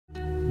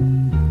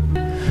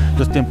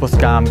Los tiempos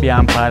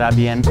cambian para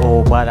bien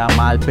o para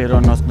mal, pero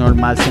no es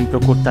normal siempre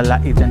ocultar la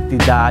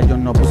identidad. Yo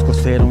no busco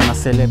ser una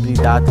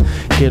celebridad,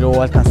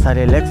 quiero alcanzar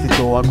el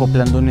éxito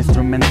acoplando un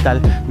instrumental.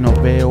 No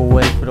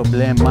veo el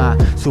problema,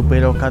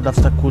 supero cada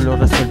obstáculo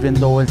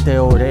resolviendo el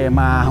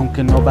teorema.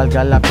 Aunque no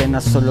valga la pena,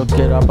 solo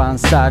quiero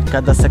avanzar.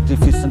 Cada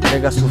sacrificio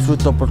entrega su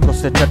fruto por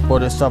cosechar,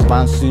 por eso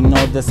avanzo y no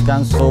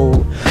descanso.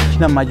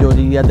 La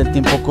mayoría del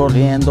tiempo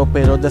corriendo,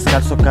 pero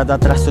descalzo cada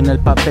trazo en el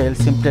papel.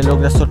 Siempre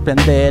logras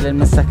sorprender, el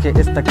mensaje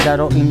está claro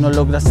y no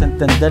logras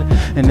entender.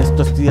 En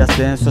estos días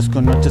densos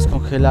con noches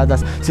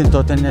congeladas,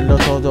 siento tenerlo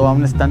todo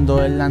aún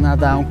estando en la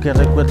nada. Aunque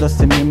recuerdos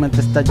en mi mente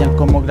estallan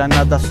como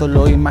granadas,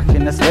 solo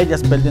imágenes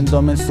bellas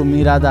perdiéndome en su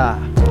mirada.